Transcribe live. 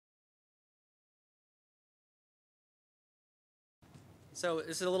So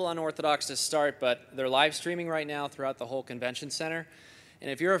this is a little unorthodox to start, but they're live streaming right now throughout the whole convention center. And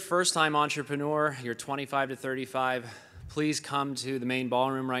if you're a first-time entrepreneur, you're 25 to 35, please come to the main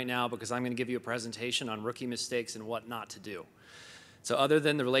ballroom right now because I'm going to give you a presentation on rookie mistakes and what not to do. So other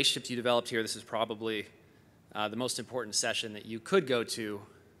than the relationships you developed here, this is probably the most important session that you could go to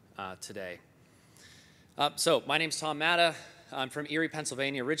today. So my name's Tom Matta. I'm from Erie,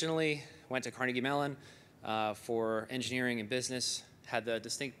 Pennsylvania originally. Went to Carnegie Mellon for engineering and business. Had the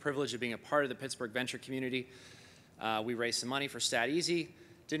distinct privilege of being a part of the Pittsburgh venture community. We raised some money for StatEasy.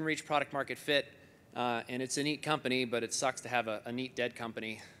 Didn't reach product market fit. And it's a neat company, but it sucks to have a neat dead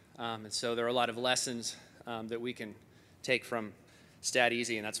company. And so there are a lot of lessons that we can take from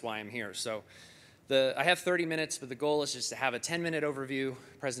StatEasy, and that's why I'm here. So I have 30 minutes, but the goal is just to have a 10-minute overview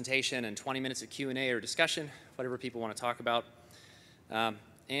presentation and 20 minutes of Q&A or discussion, whatever people want to talk about.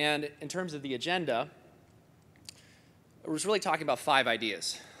 And in terms of the agenda, I was really talking about 5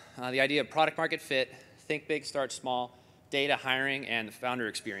 ideas. The idea of product market fit, think big, start small, data, hiring, and the founder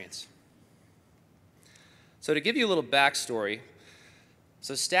experience. So to give you a little backstory,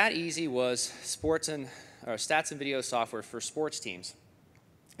 so StatEasy was stats and video software for sports teams.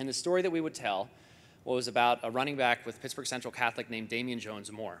 And the story that we would tell was about a running back with Pittsburgh Central Catholic named Damian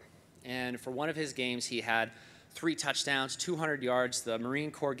Jones-Moore. And for one of his games, he had 3 touchdowns, 200 yards. The Marine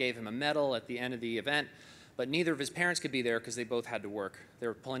Corps gave him a medal at the end of the event, but neither of his parents could be there because they both had to work. They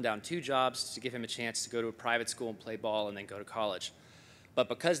were pulling down 2 jobs to give him a chance to go to a private school and play ball and then go to college. But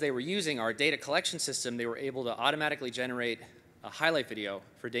because they were using our data collection system, they were able to automatically generate a highlight video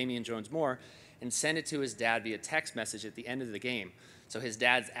for Damian Jones-Moore and send it to his dad via text message at the end of the game. So his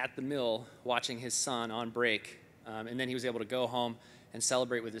dad's at the mill watching his son on break, and then he was able to go home and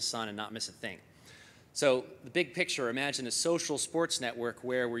celebrate with his son and not miss a thing. So the big picture, imagine a social sports network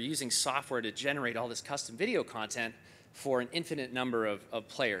where we're using software to generate all this custom video content for an infinite number of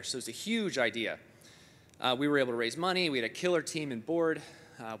players. So it's a huge idea. We were able to raise money. We had a killer team and board.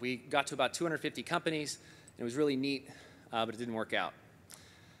 We got to about 250 companies. It was really neat, but it didn't work out.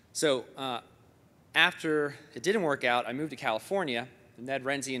 So after it didn't work out, I moved to California. Ned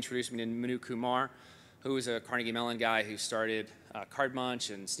Renzi introduced me to Manu Kumar, who was a Carnegie Mellon guy who started Card Munch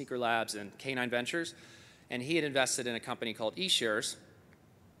and Sneaker Labs and K9 Ventures. And he had invested in a company called eShares.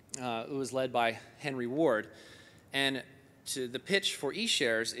 It was led by Henry Ward. And the pitch for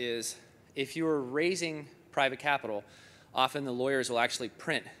eShares is if you're raising private capital, often the lawyers will actually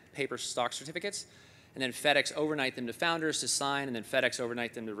print paper stock certificates and then FedEx overnight them to founders to sign and then FedEx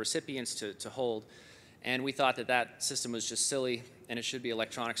overnight them to recipients to hold. And we thought that that system was just silly and it should be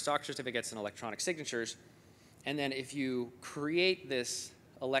electronic stock certificates and electronic signatures. And then if you create this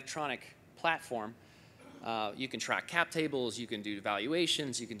electronic platform, you can track cap tables, you can do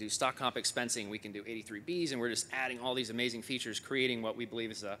valuations, you can do stock comp expensing, we can do 83Bs, and we're just adding all these amazing features, creating what we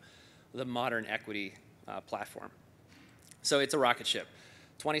believe is the modern equity platform. So it's a rocket ship.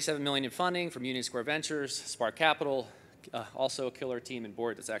 $27 million in funding from Union Square Ventures, Spark Capital, also a killer team and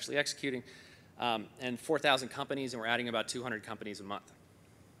board that's actually executing, and 4,000 companies, and we're adding about 200 companies a month.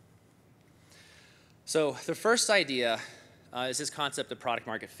 So the first idea is this concept of product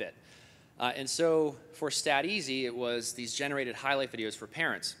market fit. And so for StatEasy, it was these generated highlight videos for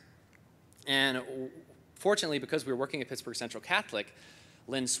parents. And fortunately, because we were working at Pittsburgh Central Catholic,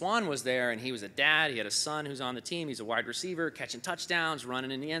 Lynn Swan was there, and he was a dad. He had a son who's on the team. He's a wide receiver, catching touchdowns,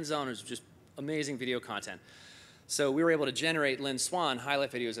 running in the end zone. It was just amazing video content. So we were able to generate Lynn Swan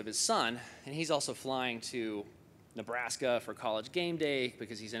highlight videos of his son, and he's also flying to Nebraska for college game day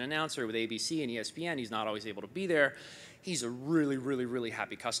because he's an announcer with ABC and ESPN. He's not always able to be there. He's a really, really, really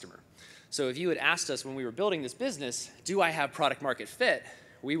happy customer. So if you had asked us when we were building this business, do I have product market fit?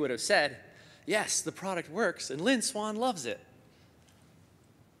 We would have said, yes, the product works, and Lynn Swan loves it.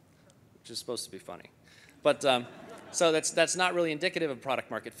 Which is supposed to be funny. But so that's not really indicative of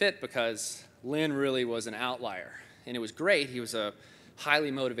product market fit because Lynn really was an outlier. And it was great. He was a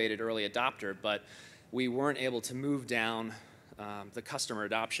highly motivated early adopter, but we weren't able to move down the customer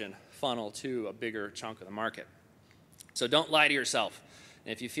adoption funnel to a bigger chunk of the market. So don't lie to yourself.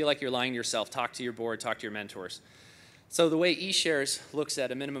 And if you feel like you're lying to yourself, talk to your board, talk to your mentors. So the way eShares looks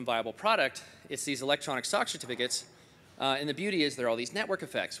at a minimum viable product, it's these electronic stock certificates. And the beauty is there are all these network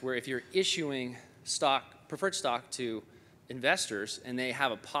effects where if you're issuing preferred stock to investors and they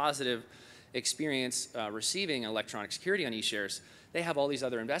have a positive experience receiving electronic security on eShares, they have all these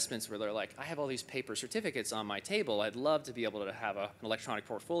other investments where they're like, I have all these paper certificates on my table. I'd love to be able to have an electronic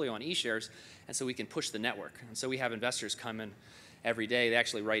portfolio on eShares, and so we can push the network. And so we have investors come in every day. They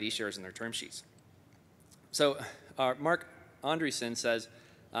actually write eShares in their term sheets. So Mark Andreessen says,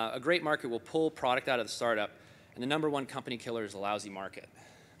 a great market will pull product out of the startup And the #1 company killer is a lousy market.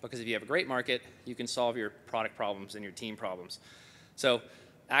 Because if you have a great market, you can solve your product problems and your team problems. So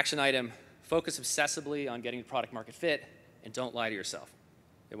action item, focus obsessively on getting the product market fit, and don't lie to yourself.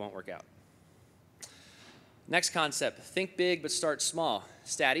 It won't work out. Next concept, think big but start small.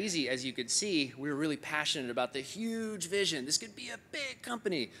 Stat Easy, as you could see, we were really passionate about the huge vision. This could be a big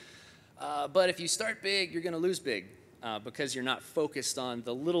company. But if you start big, you're going to lose big because you're not focused on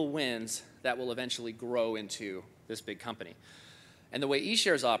the little wins that will eventually grow into this big company. And the way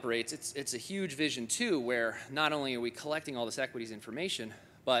eShares operates, it's a huge vision too, where not only are we collecting all this equities information,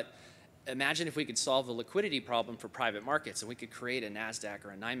 but imagine if we could solve the liquidity problem for private markets and we could create a NASDAQ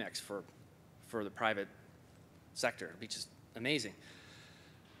or a NYMEX for the private sector. It'd be just amazing.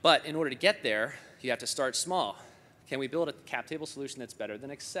 But in order to get there, you have to start small. Can we build a cap table solution that's better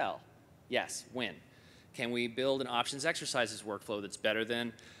than Excel? Yes, win. Can we build an options exercises workflow that's better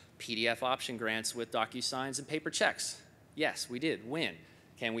than PDF option grants with DocuSigns and paper checks? Yes, we did, win.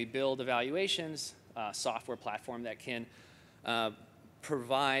 Can we build evaluations, software platform that can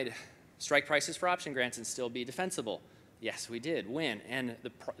provide strike prices for option grants and still be defensible? Yes, we did, win. And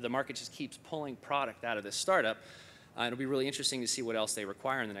the market just keeps pulling product out of this startup. It'll be really interesting to see what else they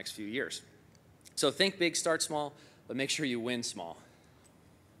require in the next few years. So think big, start small, but make sure you win small.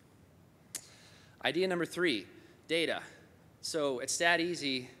 Idea number 3, data. So at Stat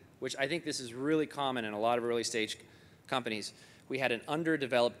Easy, which I think this is really common in a lot of early stage companies, we had an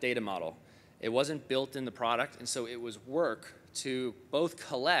underdeveloped data model. It wasn't built in the product, and so it was work to both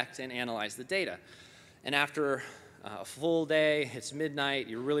collect and analyze the data. And after a full day, it's midnight,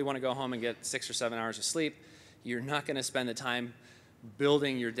 you really want to go home and get 6 or 7 hours of sleep, you're not going to spend the time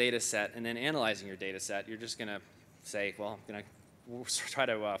building your data set and then analyzing your data set. You're just going to say, well, we'll try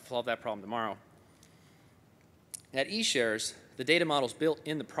to solve that problem tomorrow. At eShares, the data model's built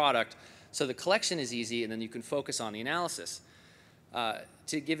in the product, so the collection is easy, and then you can focus on the analysis.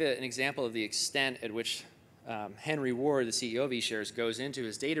 To give an example of the extent at which Henry Ward, the CEO of eShares, goes into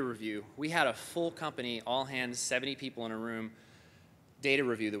his data review, we had a full company, all hands, 70 people in a room, data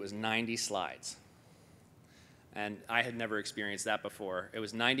review that was 90 slides. And I had never experienced that before. It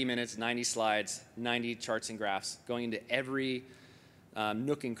was 90 minutes, 90 slides, 90 charts and graphs, going into every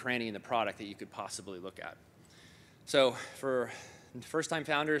nook and cranny in the product that you could possibly look at. So for first-time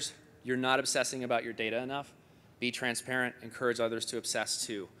founders, you're not obsessing about your data enough. Be transparent, encourage others to obsess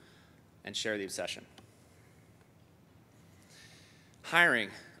too, and share the obsession. Hiring,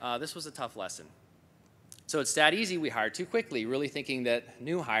 this was a tough lesson. So at Stat Easy, we hired too quickly, really thinking that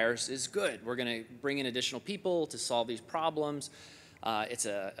new hires is good. We're going to bring in additional people to solve these problems. It's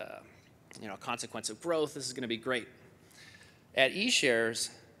a consequence of growth. This is going to be great. At eShares,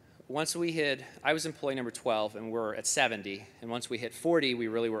 once we hit, I was employee number 12, and we're at 70. And once we hit 40, we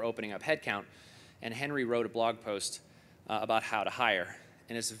really were opening up headcount. And Henry wrote a blog post about how to hire.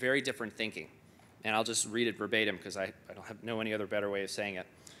 And it's very different thinking. And I'll just read it verbatim because I don't know any other better way of saying it.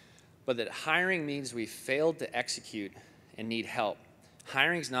 But that hiring means we failed to execute and need help.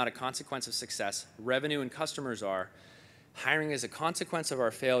 Hiring is not a consequence of success. Revenue and customers are. Hiring is a consequence of our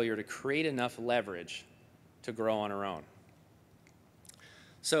failure to create enough leverage to grow on our own.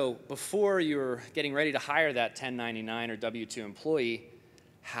 So before you're getting ready to hire that 1099 or W-2 employee,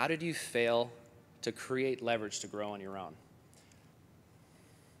 how did you fail to create leverage to grow on your own?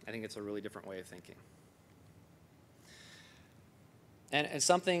 I think it's a really different way of thinking. And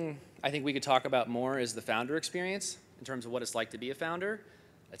something I think we could talk about more is the founder experience in terms of what it's like to be a founder.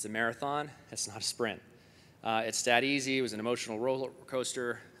 It's a marathon. It's not a sprint. At Stat Easy, it was an emotional roller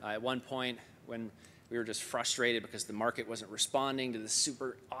coaster. At one point, when we were just frustrated because the market wasn't responding to this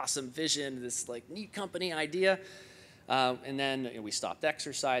super awesome vision, this like neat company idea. And then we stopped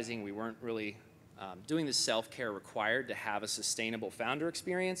exercising. We weren't really doing the self-care required to have a sustainable founder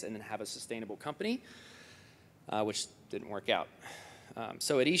experience and then have a sustainable company, which didn't work out.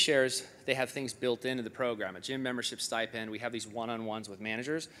 So at eShares, they have things built into the program, a gym membership stipend. We have these one-on-ones with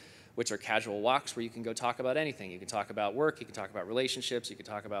managers, which are casual walks where you can go talk about anything. You can talk about work, you can talk about relationships, you can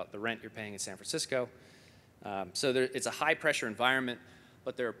talk about the rent you're paying in San Francisco. So it's a high-pressure environment,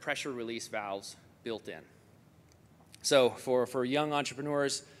 but there are pressure release valves built in. So for young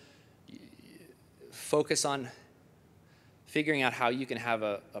entrepreneurs, focus on figuring out how you can have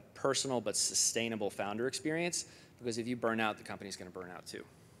a personal but sustainable founder experience, because if you burn out, the company's going to burn out too.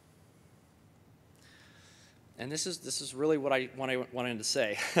 And this is really what I wanted to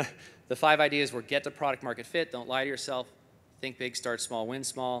say. The 5 ideas were: get to product market fit, don't lie to yourself, think big, start small, win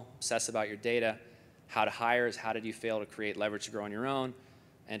small, obsess about your data. How to hire is how did you fail to create leverage to grow on your own,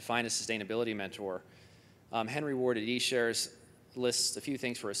 and find a sustainability mentor. Henry Ward at eShares lists a few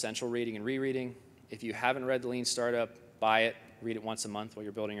things for essential reading and rereading. If you haven't read The Lean Startup, buy it, read it once a month while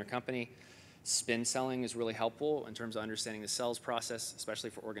you're building your company. Spin selling is really helpful in terms of understanding the sales process, especially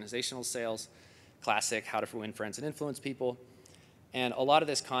for organizational sales. Classic, How to Win Friends and Influence People. And a lot of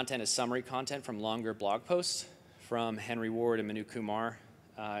this content is summary content from longer blog posts from Henry Ward and Manu Kumar,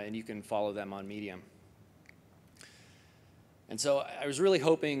 and you can follow them on Medium. And so I was really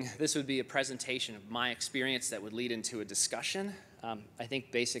hoping this would be a presentation of my experience that would lead into a discussion. I think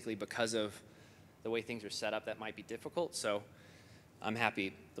basically because of the way things are set up, that might be difficult. So I'm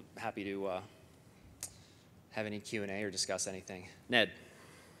happy to have any Q&A or discuss anything. Ned.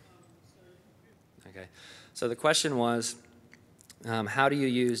 Okay. So the question was, how do you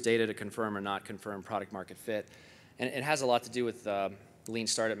use data to confirm or not confirm product market fit? And it has a lot to do with lean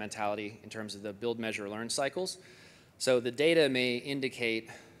startup mentality in terms of the build, measure, learn cycles. So the data may indicate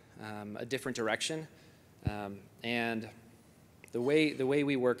a different direction, and the way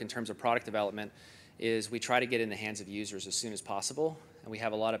we work in terms of product development is we try to get in the hands of users as soon as possible, and we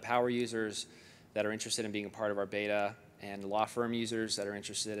have a lot of power users that are interested in being a part of our beta, and law firm users that are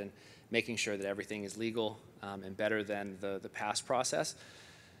interested in making sure that everything is legal and better than the past process.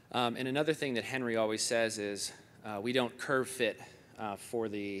 And another thing that Henry always says is we don't curve fit for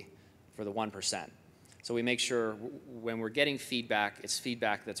the 1%. So we make sure when we're getting feedback, it's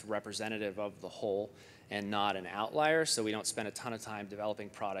feedback that's representative of the whole and not an outlier, so we don't spend a ton of time developing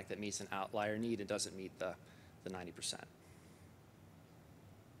product that meets an outlier need and doesn't meet the 90%.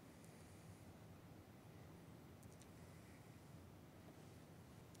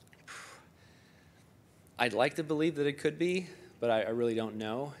 I'd like to believe that it could be, but I really don't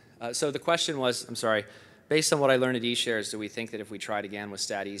know. So the question was, I'm sorry, based on what I learned at eShares, do we think that if we tried again with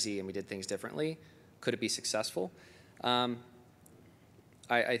StatEasy and we did things differently, could it be successful? I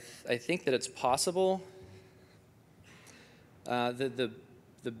think that it's possible. The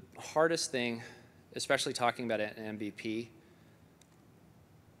hardest thing, especially talking about an MVP,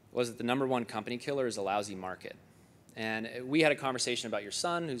 was that the #1 company killer is a lousy market. And we had a conversation about your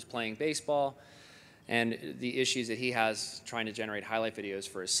son who's playing baseball and the issues that he has trying to generate highlight videos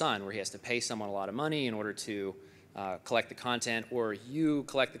for his son, where he has to pay someone a lot of money in order to collect the content, or you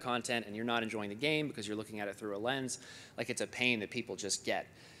collect the content and you're not enjoying the game because you're looking at it through a lens. Like, it's a pain that people just get.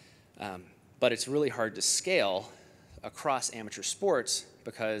 But it's really hard to scale across amateur sports,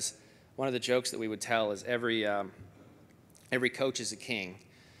 because one of the jokes that we would tell is every coach is a king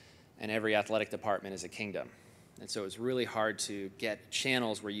and every athletic department is a kingdom. And so it's really hard to get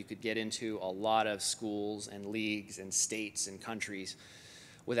channels where you could get into a lot of schools and leagues and states and countries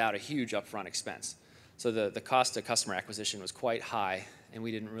without a huge upfront expense. So the cost of customer acquisition was quite high, and we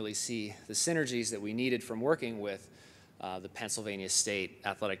didn't really see the synergies that we needed from working with the Pennsylvania State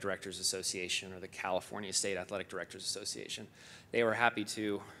Athletic Directors Association or the California State Athletic Directors Association. They were happy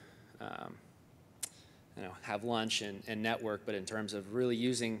to have lunch and network, but in terms of really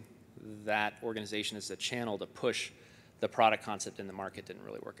using that organization as a channel to push the product concept in the market, didn't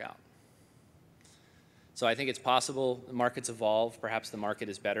really work out. So I think it's possible. The markets evolve. Perhaps the market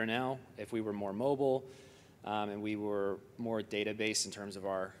is better now. If we were more mobile and we were more data-based in terms of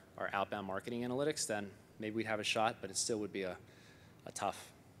our outbound marketing analytics, then maybe we'd have a shot, but it still would be a tough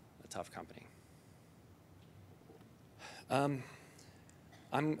company.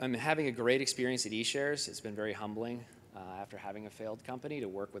 I'm having a great experience at eShares. It's been very humbling after having a failed company to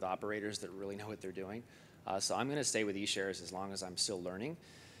work with operators that really know what they're doing. So I'm going to stay with eShares as long as I'm still learning.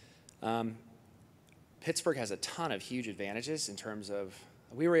 Pittsburgh has a ton of huge advantages in terms of,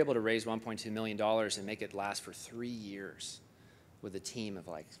 we were able to raise $1.2 million and make it last for 3 years with a team of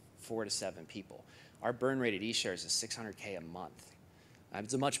like 4 to 7 people. Our burn rate at eShares is $600K a month.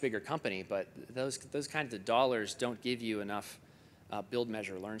 It's a much bigger company, but those kinds of dollars don't give you enough build,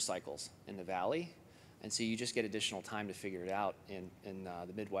 measure, learn cycles in the Valley. And so you just get additional time to figure it out in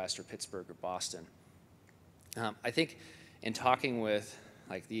the Midwest or Pittsburgh or Boston. I think in talking with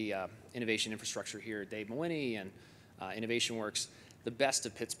like the innovation infrastructure here, Dave Mawhinney and InnovationWorks, the best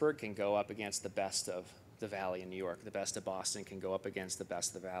of Pittsburgh can go up against the best of the Valley in New York. The best of Boston can go up against the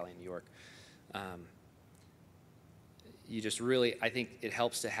best of the Valley in New York. You just really, I think it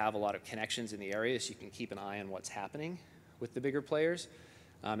helps to have a lot of connections in the area so you can keep an eye on what's happening with the bigger players.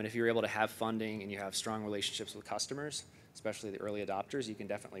 And if you're able to have funding and you have strong relationships with customers, especially the early adopters, you can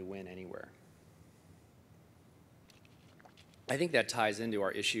definitely win anywhere. I think that ties into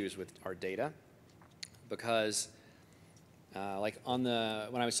our issues with our data, because like when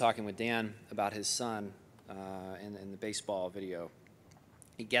I was talking with Dan about his son in the baseball video,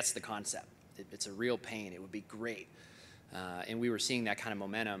 he gets the concept. It's a real pain. It would be great. And we were seeing that kind of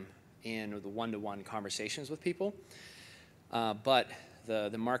momentum in the one-to-one conversations with people. But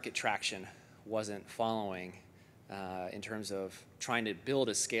the market traction wasn't following in terms of trying to build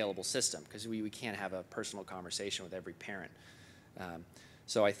a scalable system, because we can't have a personal conversation with every parent.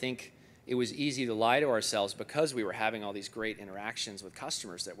 So I think it was easy to lie to ourselves because we were having all these great interactions with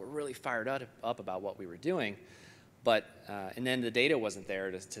customers that were really fired up about what we were doing. But, and then the data wasn't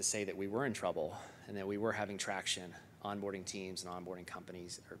there to say that we were in trouble and that we were having traction, onboarding teams and onboarding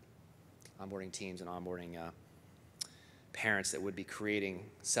companies, or onboarding teams and onboarding parents that would be creating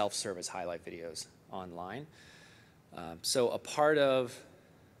self-service highlight videos online. So a part of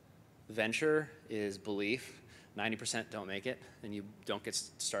venture is belief. 90% don't make it, and you don't get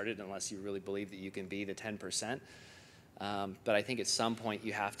started unless you really believe that you can be the 10%. But I think at some point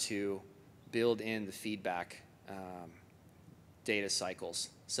you have to build in the feedback data cycles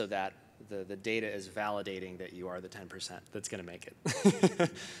so that the data is validating that you are the 10% that's going to make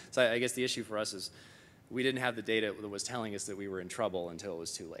it. So I guess the issue for us is we didn't have the data that was telling us that we were in trouble until it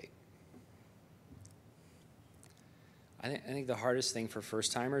was too late. I think the hardest thing for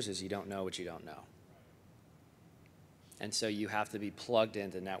first-timers is you don't know what you don't know. And so you have to be plugged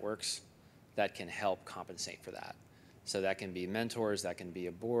into networks that can help compensate for that. So that can be mentors, that can be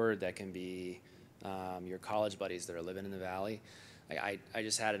a board, that can be your college buddies that are living in the valley. I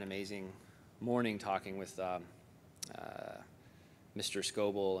just had an amazing morning talking with Mr.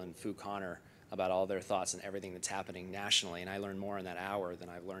 Scoble and Fu Connor about all their thoughts and everything that's happening nationally. And I learned more in that hour than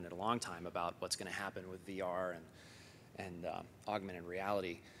I've learned in a long time about what's going to happen with VR and augmented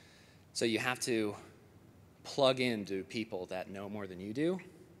reality. So you have to plug into people that know more than you do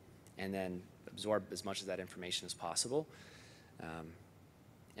and then absorb as much of that information as possible.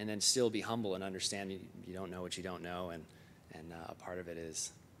 And then still be humble and understand you don't know what you don't know, and a part of it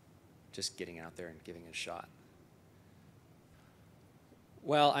is just getting out there and giving it a shot.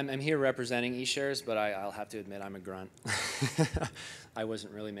 Well, I'm here representing eShares, but I'll have to admit I'm a grunt. I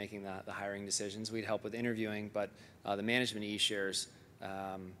wasn't really making the hiring decisions. We'd help with interviewing, but the management of eShares,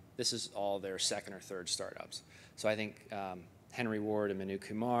 this is all their second or third startups. So I think Henry Ward and Manu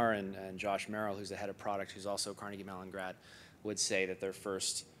Kumar and Josh Merrill, who's the head of product, who's also Carnegie Mellon grad, would say that their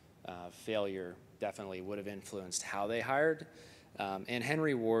first failure definitely would have influenced how they hired. And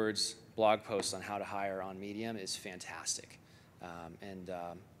Henry Ward's blog post on how to hire on Medium is fantastic.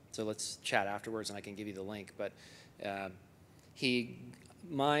 So let's chat afterwards and I can give you the link. But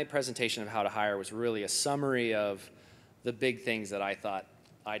my presentation of how to hire was really a summary of the big things that I thought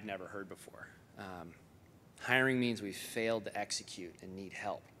I'd never heard before. Hiring means we've failed to execute and need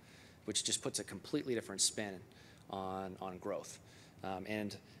help, which just puts a completely different spin on growth.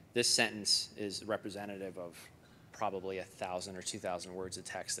 And this sentence is representative of probably 1,000 or 2,000 words of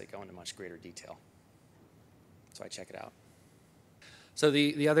text that go into much greater detail. So I check it out. So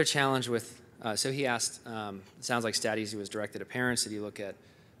the other challenge with, so he asked, it sounds like StatEasy was directed at parents. Did you look at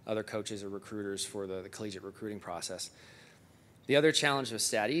other coaches or recruiters for the collegiate recruiting process? The other challenge with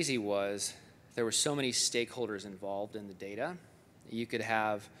StatEasy was there were so many stakeholders involved in the data. You could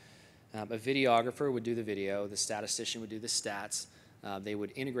have a videographer would do the video, the statistician would do the stats, they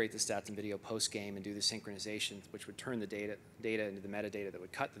would integrate the stats and video post-game and do the synchronization, which would turn the data into the metadata that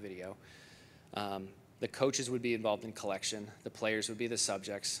would cut the video. The coaches would be involved in collection. The players would be the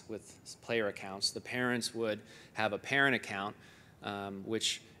subjects with player accounts. The parents would have a parent account,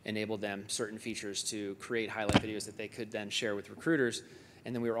 which enabled them certain features to create highlight videos that they could then share with recruiters.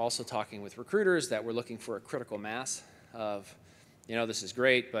 And then we were also talking with recruiters that were looking for a critical mass of, this is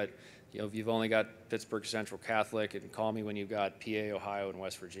great, but if you've only got Pittsburgh Central Catholic, and call me when you've got PA, Ohio, and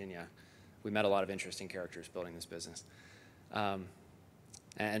West Virginia. We met a lot of interesting characters building this business.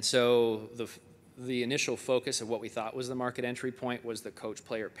 And so the initial focus of what we thought was the market entry point was the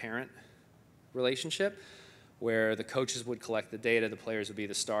coach-player-parent relationship, where the coaches would collect the data, the players would be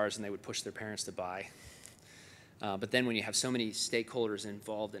the stars, and they would push their parents to buy. But then when you have so many stakeholders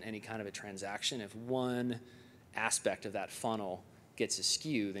involved in any kind of a transaction, if one aspect of that funnel gets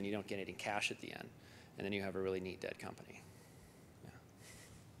askew, then you don't get any cash at the end. And then you have a really neat dead company. Yeah.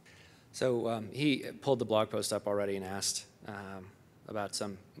 So he pulled the blog post up already and asked about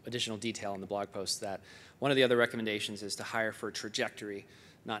some additional detail in the blog post, that one of the other recommendations is to hire for trajectory,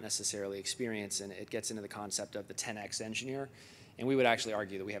 not necessarily experience, and it gets into the concept of the 10x engineer. And we would actually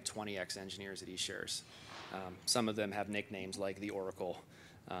argue that we have 20x engineers at eShares. Some of them have nicknames like the Oracle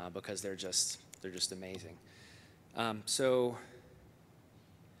because they're just amazing. So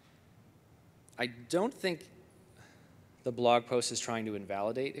I don't think the blog post is trying to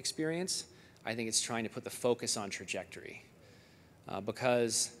invalidate experience. I think it's trying to put the focus on trajectory.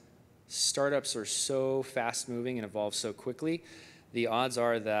 Because startups are so fast-moving and evolve so quickly, the odds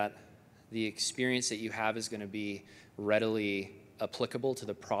are that the experience that you have is going to be readily applicable to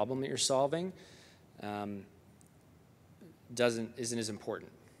the problem that you're solving isn't as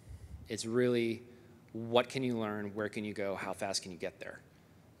important. It's really what can you learn, where can you go, how fast can you get there?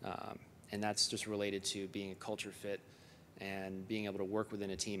 And that's just related to being a culture fit and being able to work within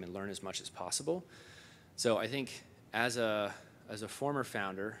a team and learn as much as possible. So I think as a former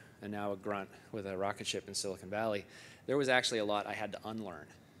founder and now a grunt with a rocket ship in Silicon Valley, there was actually a lot I had to unlearn.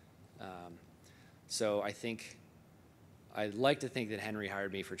 So I think I'd like to think that Henry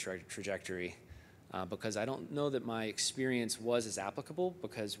hired me for trajectory because I don't know that my experience was as applicable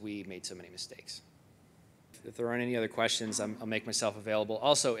because we made so many mistakes. If there aren't any other questions, I'll make myself available.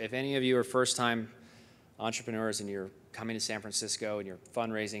 Also, if any of you are first-time entrepreneurs and you're coming to San Francisco and you're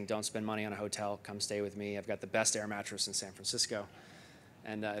fundraising, don't spend money on a hotel, come stay with me. I've got the best air mattress in San Francisco.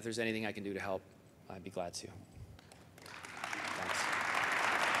 And if there's anything I can do to help, I'd be glad to.